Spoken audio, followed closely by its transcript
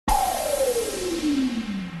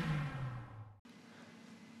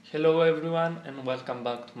Hello everyone and welcome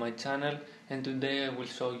back to my channel, and today I will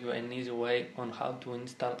show you an easy way on how to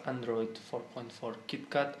install Android 4.4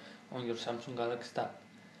 KitKat on your Samsung Galaxy Tab.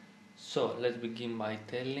 So let's begin by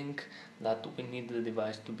telling that we need the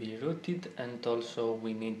device to be rooted, and also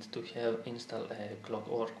we need to have installed a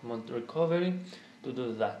clockwork mode recovery to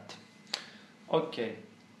do that. Okay,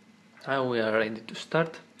 now we are ready to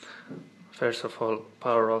start. First of all,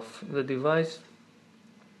 power off the device.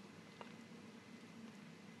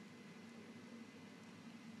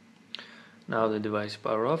 Now the device is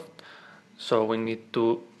powered off, so we need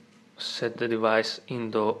to set the device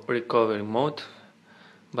into recovery mode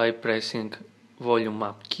by pressing volume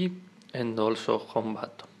up key and also home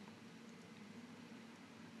button.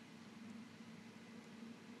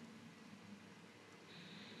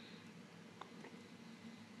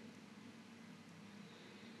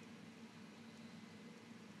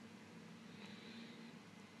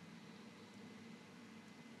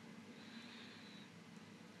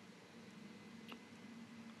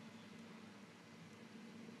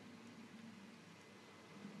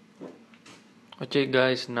 Okay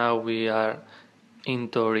guys, now we are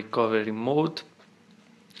into recovery mode,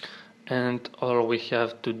 and all we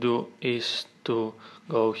have to do is to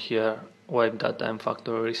go here, wipe data and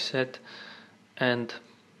factory reset, and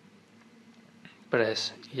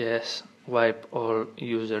press yes, wipe all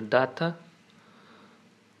user data.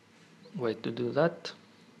 Wait to do that.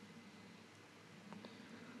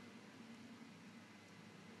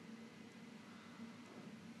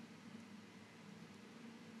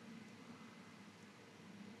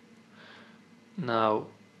 Now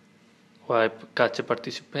wipe cache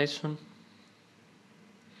participation.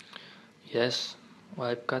 Yes,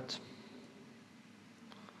 wipe cache.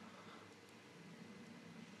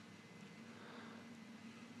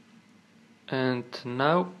 And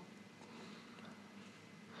now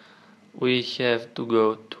we have to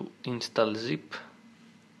go to install zip,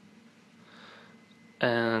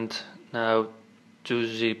 and now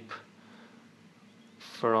choose zip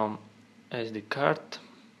from SD card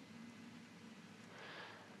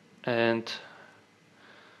and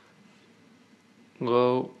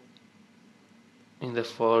go in the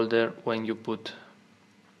folder when you put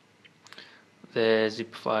the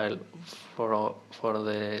zip file for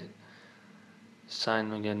the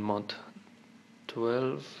cyanogenmod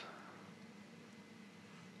 12.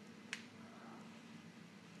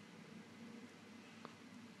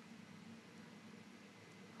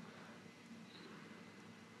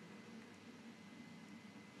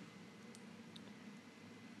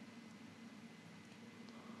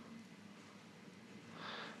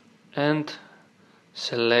 And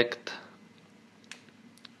select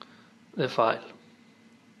the file.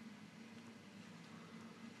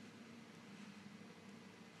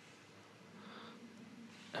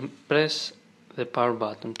 And press the power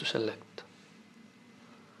button to select.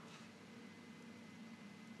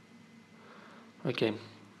 Okay,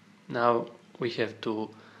 now we have to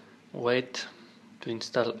wait to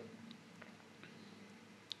install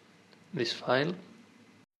this file.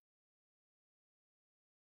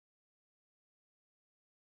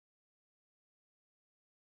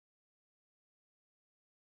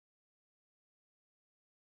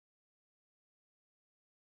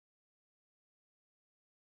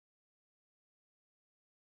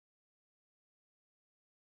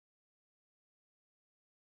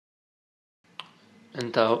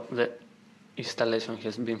 And now the installation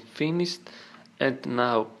has been finished, and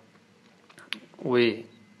now we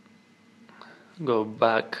go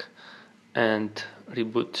back and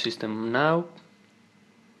reboot system now.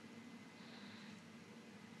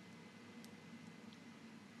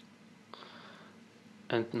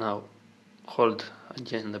 And now hold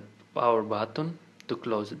again the power button to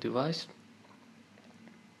close the device.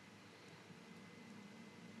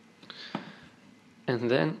 And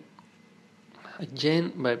then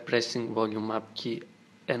again by pressing volume up key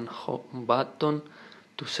and home button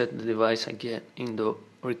to set the device again into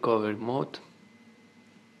recovery mode.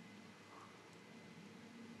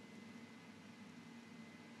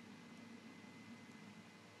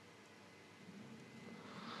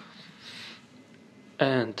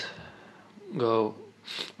 And go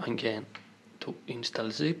again to install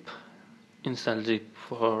zip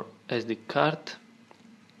for SD card,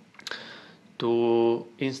 to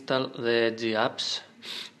install the G apps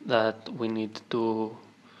that we need to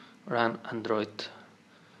run Android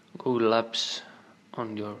Google Apps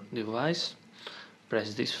on your device.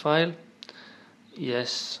 Press this file,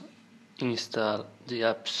 yes, install the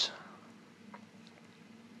apps,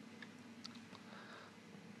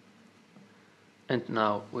 and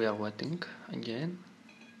now we are waiting again.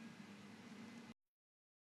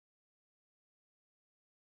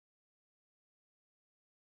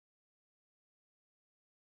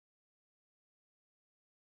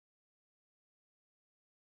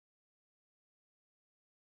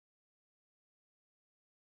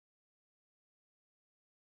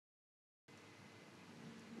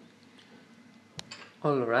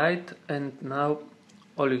 Alright, and now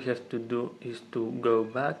all you have to do is to go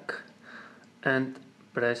back and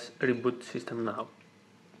press reboot system now.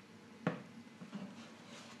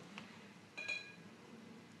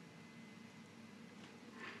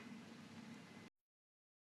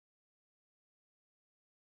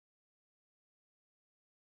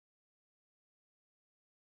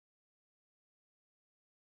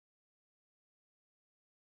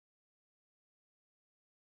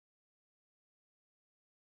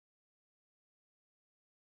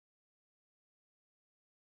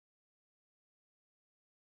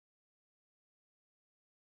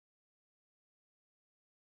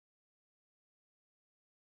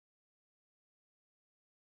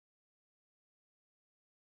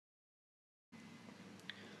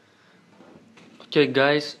 Okay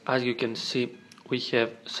guys, as you can see, we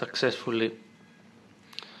have successfully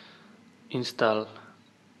installed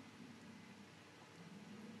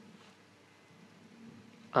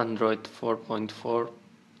Android 4.4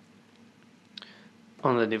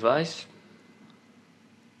 on the device.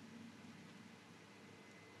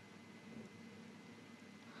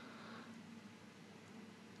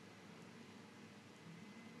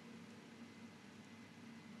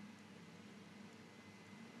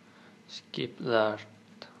 Skip that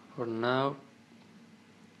for now.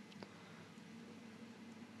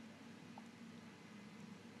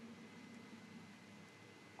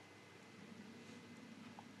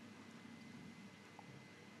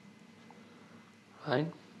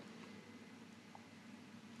 Fine.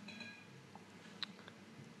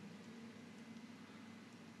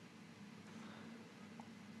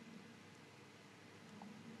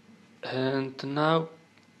 And now,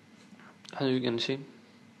 as you can see,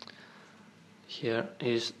 here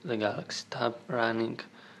is the Galaxy Tab running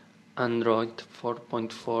Android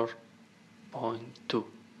 4.4.2.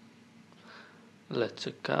 Let's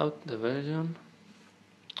check out the version.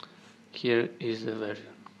 Here is the version.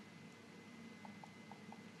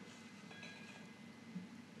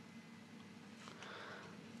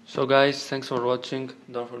 So guys, thanks for watching.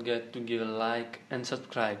 Don't forget to give a like and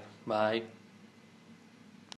subscribe. Bye.